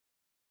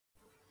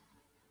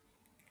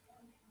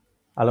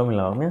အားလုံးမင်္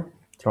ဂလာပါခင်ဗျာ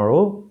ကျွန်တော်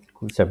တို့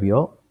ခုဆက်ပြီး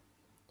တော့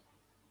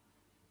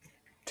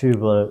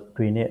table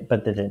တွေနဲ့ပ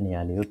တ်သက်တဲ့နေ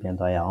ရာလေးကိုပြန်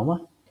သွားရအောင်ပါ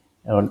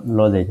အဲ့တော့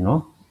လောဆယ်ကျွန်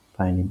တော်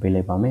file လေးပေး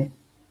လိုက်ပါမယ်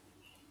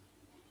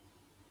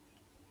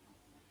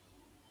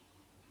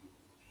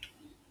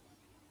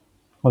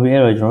ဟုတ်ပြီ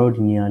အဲ့တော့ကျွန်တော်တို့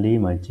ဒီနေရာလေး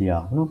မှာကြည့်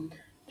အောင်နော်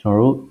ကျွန်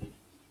တော်တို့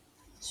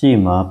ရှေ့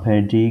မှာဖ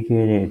န်တီး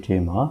ခဲ့တဲ့အချိ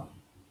န်မှာ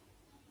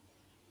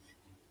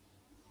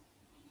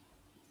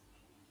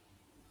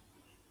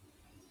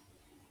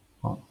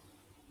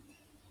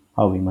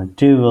ဟုတ်ပြီမှာ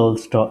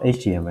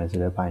tables.html ဆို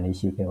တဲ့ file လေး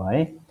ရှိခဲ့ပါတ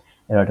ယ်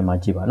အဲ့တော့ဒီမှာ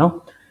ကြည့်ပါနော်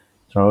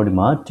ကျွန်တော်တို့ဒီ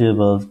မှာ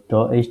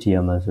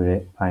tables.html ဆို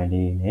တဲ့ file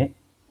လေးနဲ့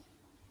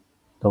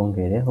သုံး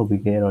ခဲ့တယ်ဟုတ်ပြီ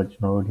ကဲအဲ့တော့ကျွ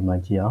န်တော်တို့ဒီမှာ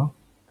ကြည့်အောင်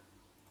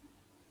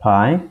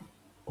file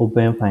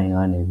open file က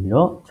နေပြီး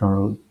တော့ကျွန်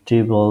တော်တို့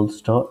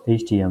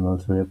tables.html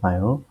ဆိုတဲ့ file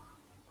ကို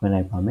ဖွင့်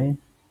လိုက်ပါမယ်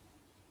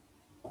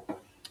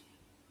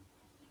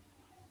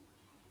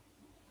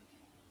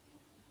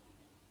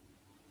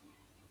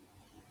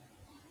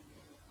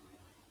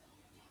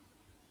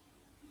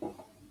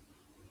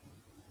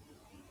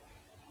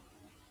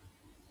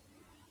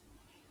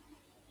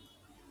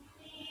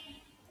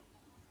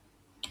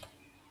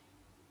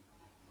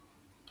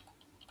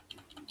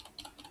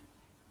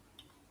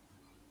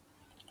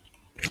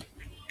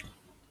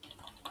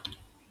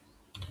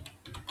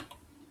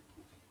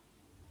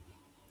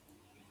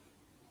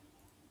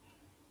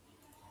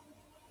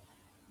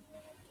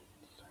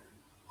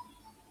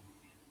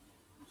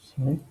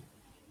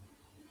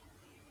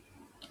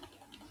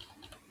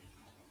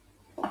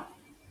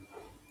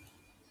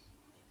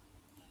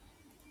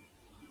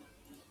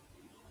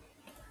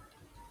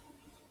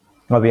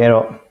ဟုတ်ပြီအဲ့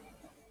တော့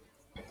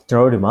ကျွန်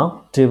တော်တို့ဒီမှာ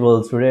table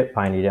ဆိုတဲ့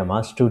file လေးထဲမှာ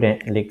student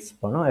list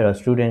ပေါ့နော်အဲ့တော့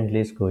student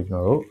list ကိုကျွ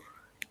န်တော်တို့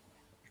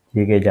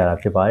ရေးခဲ့ကြတာ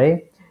ဖြစ်ပါတယ်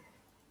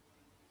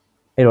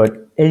အဲ့တော့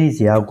အဲ့ဒီ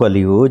ဇာတ်ကွက်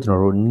လေးကိုကျွန်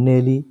တော်တို့နည်းန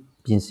ည်းလေး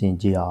ပြင်ဆင်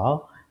ကြည့်အောင်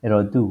အဲ့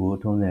တော့သူ့ကို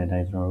ထုံးစံအတို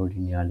င်းကျွန်တော်တို့ဒီ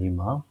နေရာလေး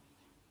မှာ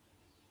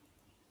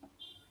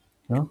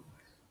နော်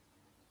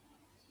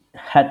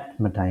head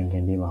မတိုင်ခ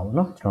င်လေးမှာပေါ့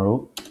နော်ကျွန်တော်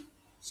တို့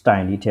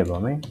style လေးထည့်ပါ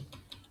မယ်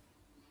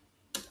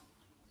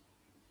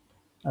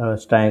အဲ့တော့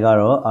style က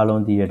တော့အား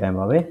လုံးသိတဲ့အတိုင်း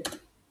ပါပဲ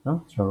နော်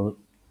ကျွန်တော်တို့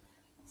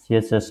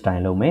CSS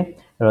style လုပ်မယ်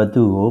အဲ့တော့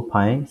သူ့ကို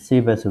file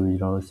save as ဆိုပြီး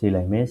ကျွန်တော်တို့ save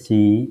လိုက်မယ်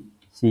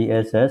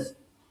CSS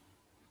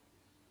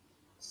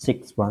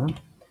 6ပါနော်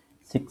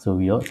6ဆို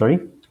ပြီးတော့ sorry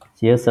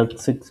CSS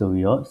 6ဆို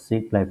ပြီးတော့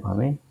save လိုက်ပါ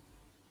မယ်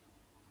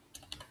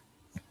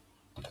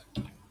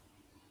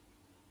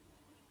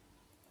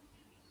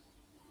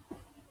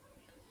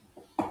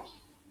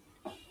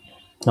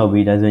ဟုတ်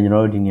ပြီဒါဆိုရင်ကျွန်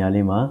တော်တို့ဒီနေရာ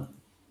လေးမှာ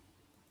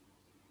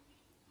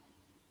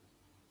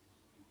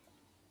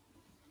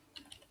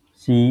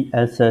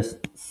CSS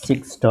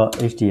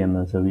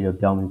 6.html ဆိုပြီးတော့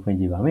ပြောင်းပြီးဖွင့်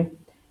ကြည့်ပါမယ်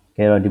။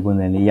ကဲတော့ဒီပုံ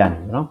စံလေးရနေ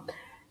ပြီနော်။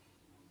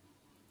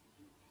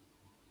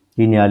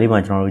ဒီနေရာလေးမှာ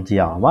ကျွန်တော်တို့ကြ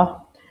ည့်အောင်ပါ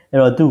။အဲ့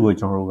တော့သူ့ကို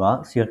ကျွန်တော်တို့က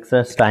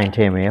CSS style ထ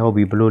ည့်မယ်။ဟုတ်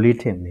ပြီဘယ်လိုလေး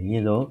ထည့်မလဲ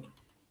ဆို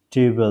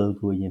table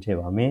ကိုရင်ထည့်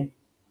ပါမယ်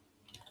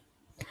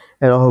။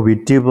အဲ့တော့ဟုတ်ပြီ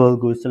table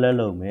ကို select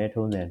လုပ်မယ်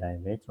ထုံးစံအတို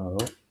င်းပဲကျွန်တော်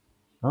တို့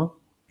နော်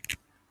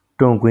။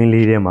တွန်ကွင်း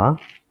လေးထဲမှာ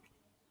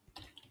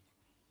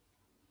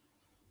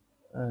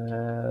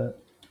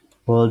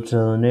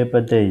border နဲ့ပ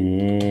တ်သက်ရ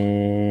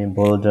င်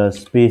border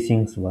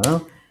spacing ဆိုပါ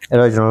နော်အဲ့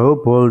တော့ကျွန်တော်တို့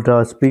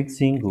border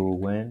spacing ကို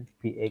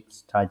 1px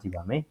ထားကြည့်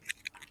ပါမယ်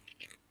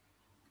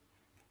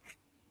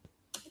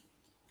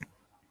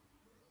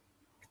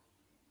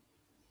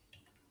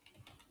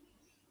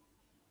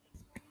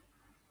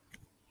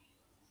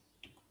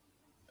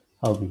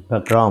ဟုတ်ပြီ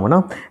background ပေါ့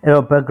နော်အဲ့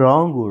တော့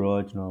background ကို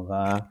တော့ကျွန်တော်က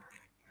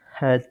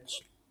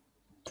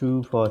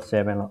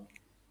h247 လောက်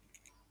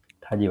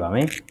ထားကြည့်ပါမ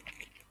ယ်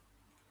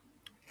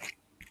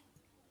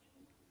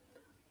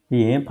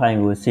ပြီးရင် file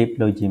ကို save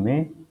လုပ်ကြည့်မ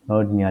ယ်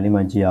တော့ဒီနေရာလေး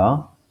မှာကြည့်အောင်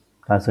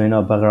ဒါဆိုရင်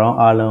တော့ background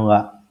အားလုံးက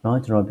เนาะ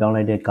ကျွန်တော်ပြောင်း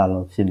လိုက်တဲ့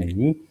color ဖြစ်နေ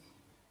ပြီ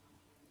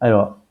အဲ့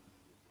တော့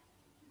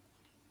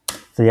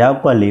ဇာတ်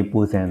ကွက်လေး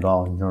ပို့ဆန်သွား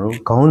အောင်ကျွန်တော်တို့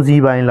ခေါင်းစ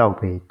ည်းပိုင်းလောက်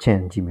ပဲချင်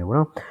ကြည့်မယ်ပေါ့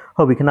နော်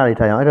ဟုတ်ပြီခဏလေး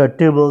ထားရအောင်အဲ့တော့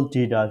table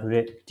data ဆို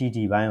တဲ့ tt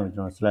ဘိုင်းကို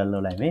ကျွန်တော် select လု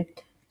ပ်လိုက်မယ်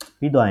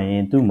ပြီးတော့ရ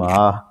င်သူ့မှာ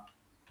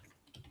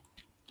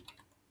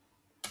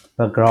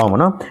background ပေါ့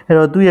နော်အဲ့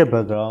တော့သူ့ရဲ့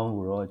background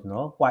ကိုတော့ကျွန်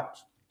တော် white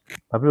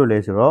ဘာဖြစ်လို့လဲ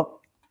ဆိုတော့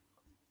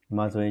ဒီ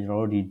မှာဆိုရင်ကျွန်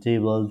တော်တို့ဒီ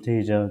table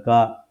data က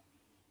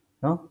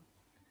နော်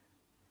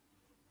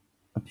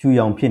အဖြူ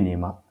ရောင်ဖြစ်နေ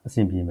မှအဆ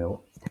င်ပြေမယ်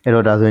ပေါ့အဲ့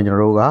တော့ဒါဆိုရင်ကျွန်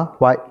တော်တို့က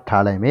white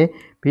ထားလိုက်မယ်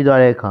ပြီးသွား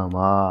တဲ့အခါ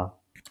မှာ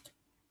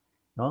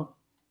နော်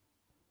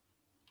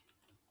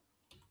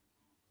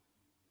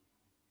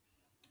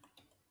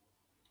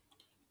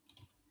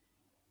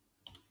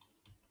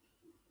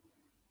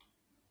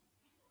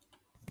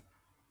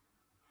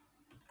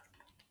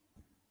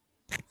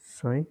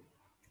sorry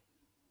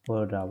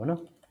border ပေါ့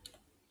နော်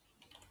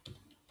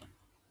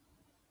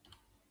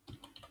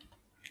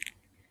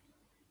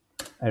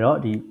အဲ့တော့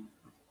ဒီ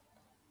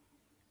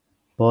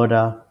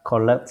border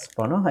collapse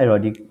ပေါ့နော်အဲ့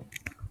တော့ဒီ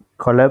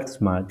collapse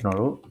မှာကျွန်တော်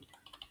တို့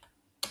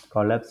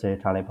collapse ဆဲ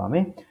ထားလိုက်ပါမ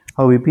ယ်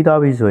ဟုတ်ပြီပြီးသား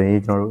ပြီဆိုရင်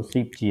ကျွန်တော်တို့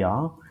save ကြည့်အော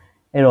င်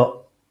အဲ့တော့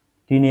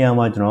ဒီနေရာ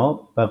မှာကျွန်တော်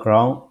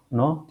background เ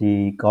นาะဒီ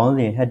ခေါင်းစ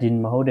ဉ် heading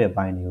မဟုတ်တဲ့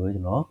ဘိုင်းတွေကိုကျွ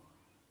န်တော်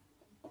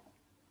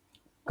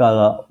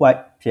color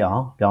white ဖြစ်အော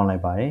င်ပြောင်းလို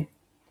က်ပါတယ်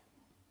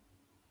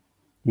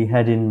ဒီ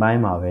heading ဘို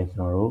င်းမှာပဲကျွန်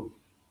တော်တို့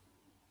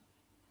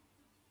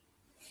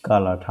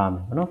color ထားမ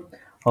ယ်ပေါ့နော်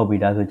ဟုတ်ပြီ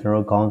ဒါဆိုကျွန်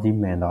တော်တို့ခေါင်းစည်း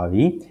မှန်သွား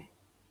ပြီ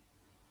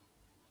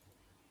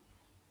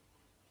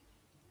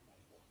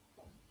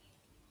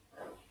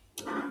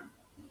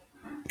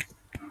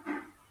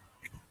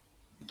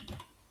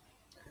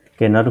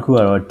ကဲနောက်တစ်ခုက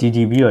တော့ TD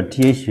ပြီးတော့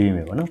TH ရွေးမ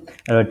ယ်ပေါ့နော်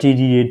အဲ့တော့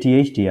TD တွေ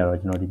TH တွေကတော့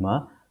ကျွန်တော်ဒီမှာ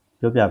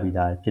ပြောပြပြီး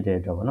သားဖြစ်တဲ့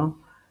အတွက်ပေါ့နော်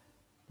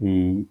ဒီ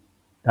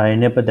ဒါတွေ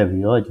နဲ့ပတ်သက်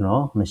ပြီးတော့ကျွန်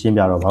တော်မရှင်း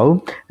ပြတော့ပါဘူး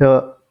အဲ့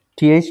တော့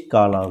TH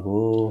color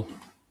ကို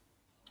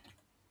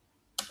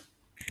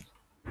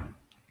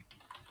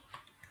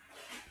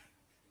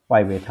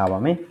white ပဲထားပါ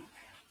မယ်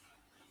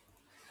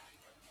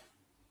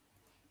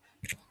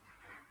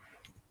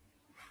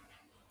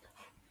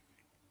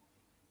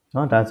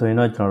နော်ဒါဆိုရင်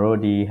တော့ကျွန်တော်တို့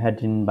ဒီ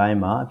heading ဘိုင်း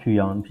မှာအဖြူ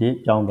ရောင်အဖြစ်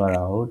ပြောင်းသွား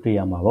တာကိုတွေ့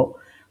ရမှာပေါ့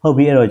ဟုတ်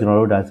ပြီအဲ့တော့ကျွန်တော်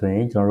တို့ဒါဆိုရ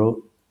င်ကျွန်တော်တို့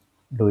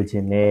လိုချ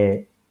င်တဲ့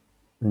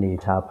အနေ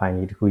ထားဖိုင်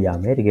လေးတစ်ခုရ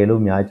မယ်တကယ်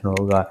လို့များကျွန်တော်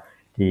တို့က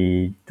ဒီ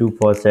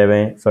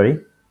247 sorry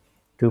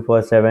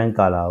 247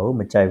 color ကို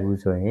မကြိုက်ဘူး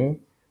ဆိုရင်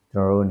ကျွ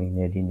န်တော်တို့အနေ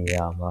နဲ့ဒီနေ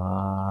ရာမှာ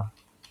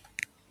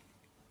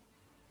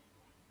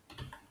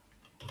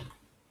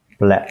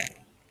black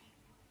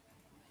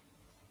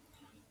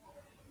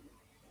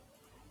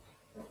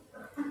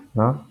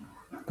နော်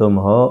သို့မ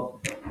ဟုတ်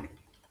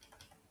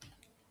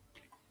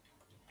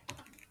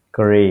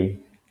gray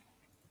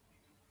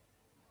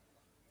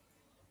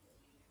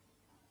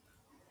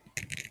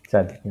စ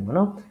သဖြင့်ပေါ့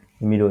နော်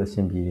မိမိတို့အဆ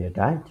င်ပြေတဲ့အ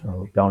တိုင်းကျွန်တော်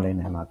တို့ပြောင်းလဲ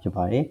နိုင်မှာဖြစ်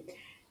ပါတယ်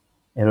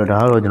အဲ့တော့ဒါ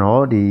ကတော့ကျွန်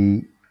တော်ဒီ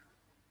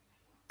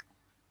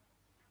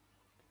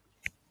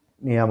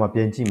နေရာမှာပြ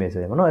န်ကြည့်မယ်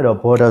ဆိုရင်ပေါ့နော်အဲ့တော့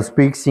border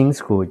spacings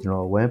ကိုကျွန်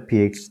တော်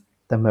 1px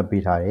သတ်မှတ်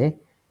ပေးထားတယ်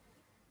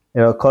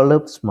အဲ့တော့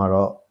collapse မှာ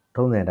တော့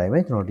ထုံးစံအတိုင်းပဲ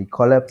ကျွန်တော်ဒီ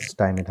collapse အ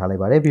တိုင်းနဲ့ထားလို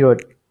က်ပါတယ်ပြီးတော့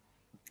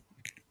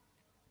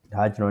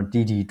ဒါကျွန်တော်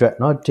TD အတွက်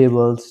เนาะ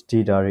tables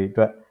data တွေအ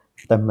တွက်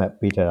သတ်မှတ်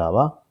ပေးထားတာ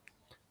ပါ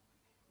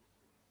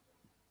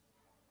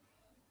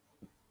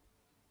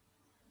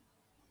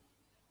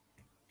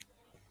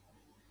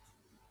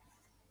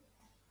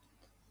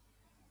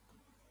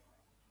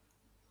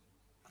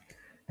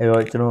အဲ့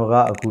တော့ကျွန်တော်က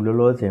အခုလော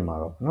လောဆယ်မှာ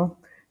တော့เนาะ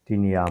ဒီ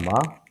နေရာမှာ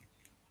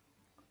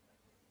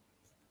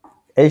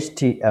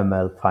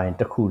HTML file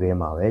တစ်ခုထဲ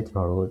မှာပဲကျွ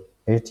န်တော်တို့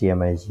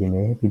HTML ရေး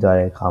နေပြီးသွား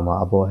တဲ့အခါမှာ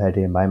အပေါ်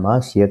heading ဘိုင်းမှာ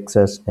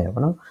CSS နဲ့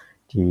ပေါ့နော်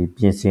ဒီ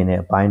ပြင်ဆင်တဲ့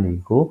အပိုင်းတွေ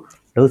ကို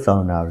လှုပ်ဆော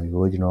င်တာတွေ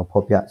ကိုကျွန်တော်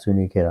ဖော်ပြဆွေး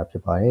နွေးခဲ့တာဖြ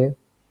စ်ပါတယ်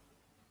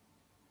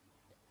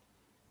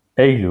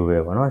အဲ့လိုပဲ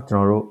ပေါ့နော်ကျွန်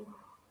တော်တို့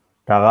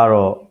ဒါက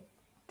တော့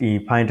ဒီ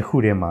file တစ်ခု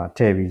ထဲမှာထ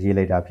ည့်ပြီးရေး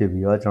လိုက်တာဖြစ်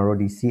ပြီးတော့ကျွန်တော်တို့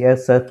ဒီ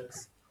CSS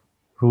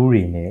rule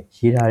တွေနဲ့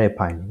ရေးထားတဲ့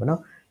file တွေပေါ့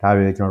နော်ဒါ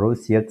တွေကိုကျွန်တော်တို့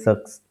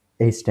CSS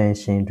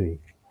extension တွေ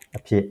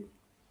အဖြစ်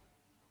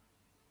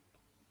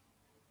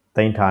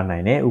သိမ်းထားနို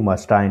င်တယ်ဥပမာ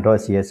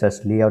style.css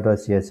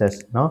layout.css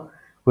เนาะ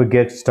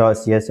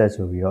widgets.css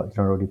ဆိုပြီးတော့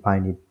ကျွန်တော်တို့ဒီ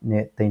file တွေ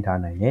နဲ့သိမ်းထား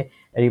နိုင်တယ်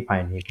အဲ့ဒီ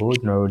file တွေကို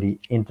ကျွန်တော်တို့ဒီ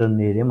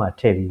internal ထဲမှာ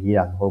ထည့်ပြီးရေး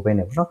တာမဟုတ်ဘဲ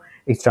ねပေါ့နော်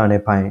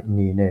external file အ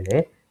နေနဲ့လ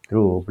ည်းသူ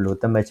တို့ကိုဘယ်လို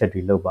သတ်မှတ်ချက်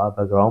တွေလုပ်ပါ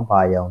background ဘာ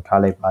ရအောင်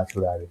ထားလိုက်ပါ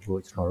ဆိုတာတွေကို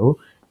ကျွန်တော်တို့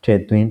ထ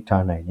ည့်သွင်း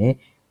ထားနိုင်တယ်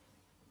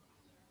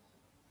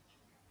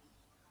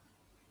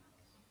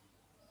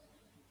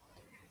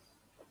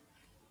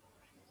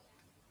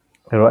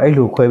အဲ့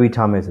လိုခွဲပြီး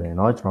ထားမယ်ဆိုရင်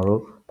เนาะကျွန်တော်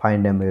တို့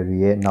file name တွေ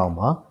ရဲ့နောက်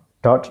မှာ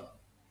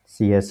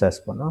 .css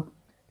ပေါ့နော်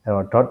အဲ့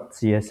တော့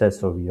 .css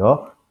ဆိုပြီးတော့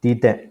တီး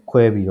တက်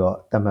ခွဲပြီးတော့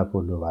သတ်မှတ်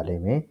ဖို့လိုပါလိ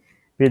မ့်မယ်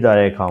ပြီးသွား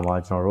တဲ့အခါမှာ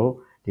ကျွန်တော်တို့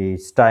ဒီ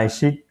style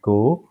sheet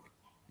ကို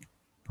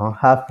နော်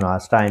have မှာ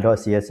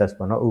style.css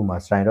ပေါ့နော်ဥပမာ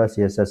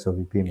style.css ဆို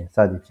ပြီးပြင်မယ်စ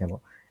သည်ဖြင့်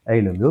ပေါ့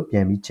အဲ့လိုမျိုးပြ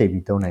န်ပြီးချိန်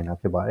ပြီးသုံးနိုင်တာ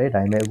ဖြစ်ပါတယ်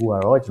ဒါပေမဲ့အခုက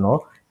တော့ကျွန်တော်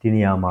ဒီ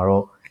နေရာမှာ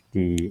တော့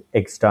ဒီ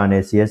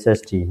external css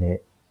တွေနဲ့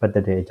ပတ်သ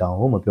က်တဲ့အကြောင်း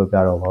ကိုမပြောပြ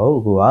တော့ပါဘူး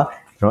အခုက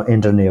ကျွန်တော်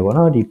internal ပေါ့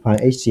နော်ဒီ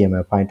file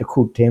HTML file တစ်ခု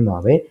ထဲမှာ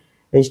ပဲ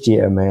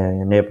HTML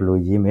နဲ့ဘယ်လို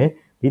ရေးမယ်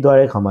ပြီးသွား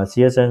တဲ့အခါမှာ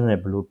CSS နဲ့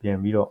ဘယ်လိုပြန်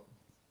ပြီးတော့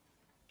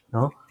เน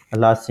าะအ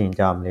လားဆင်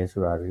ကြမလဲ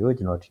ဆိုတာတွေကို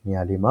ကျွန်တော်ဒီနေ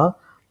ရာလေးမှာ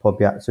ဖော်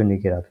ပြဆွေး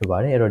နွေးခဲ့တာဖြစ်ပါ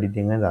တယ်အဲ့တော့ဒီသ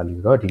င်ခန်းစာလေး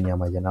ကိုတော့ဒီနေရာ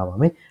မှာရနာပါ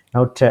မယ်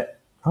နောက်ထပ်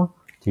เนาะ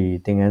ဒီ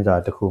သင်ခန်းစာ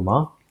တစ်ခုမှာ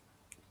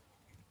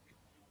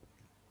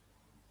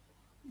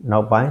နော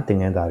က်ပိုင်းသင်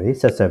ခန်းစာတွေ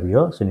ဆက်ပြီး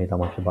တော့ဆွေးနွေးသွား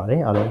မှာဖြစ်ပါတယ်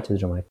အားလုံးကျေး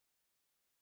ဇူးတင်ပါတယ်